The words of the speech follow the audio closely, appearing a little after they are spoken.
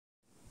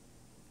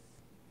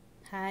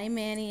Hi,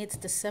 Manny. It's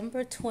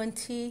December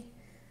 26th,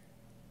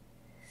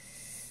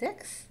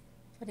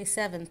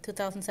 27th,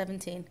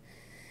 2017.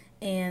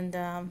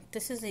 And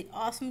this is the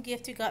awesome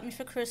gift you got me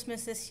for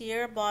Christmas this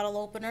year, a bottle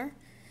opener.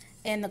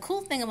 And the cool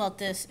thing about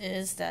this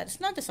is that it's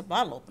not just a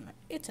bottle opener,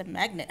 it's a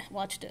magnet.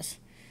 Watch this.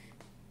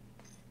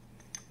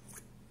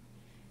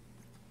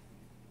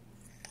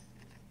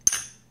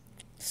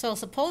 So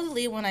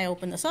supposedly when I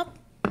open this up,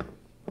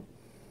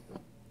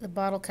 the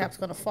bottle cap's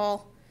going to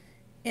fall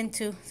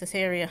into this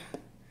area.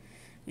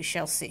 We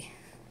shall see.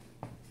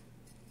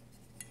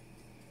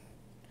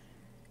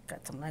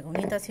 Got some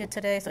Lagunitas here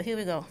today, so here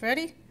we go.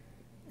 Ready?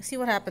 Let's see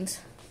what happens.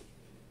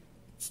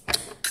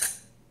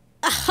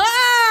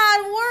 Aha!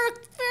 It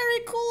worked!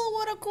 Very cool.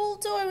 What a cool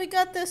toy. We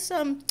got this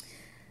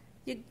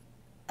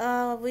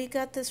we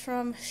got this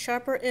from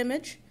Sharper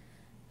Image.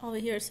 Over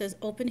here it says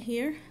open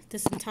here.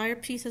 This entire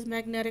piece is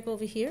magnetic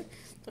over here.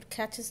 So it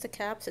catches the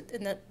caps.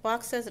 And the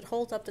box says it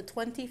holds up to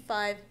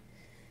 25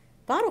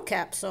 bottle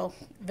caps. So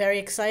very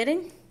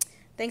exciting.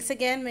 Thanks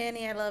again,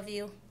 Manny. I love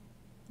you.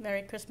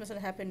 Merry Christmas and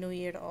Happy New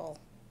Year to all.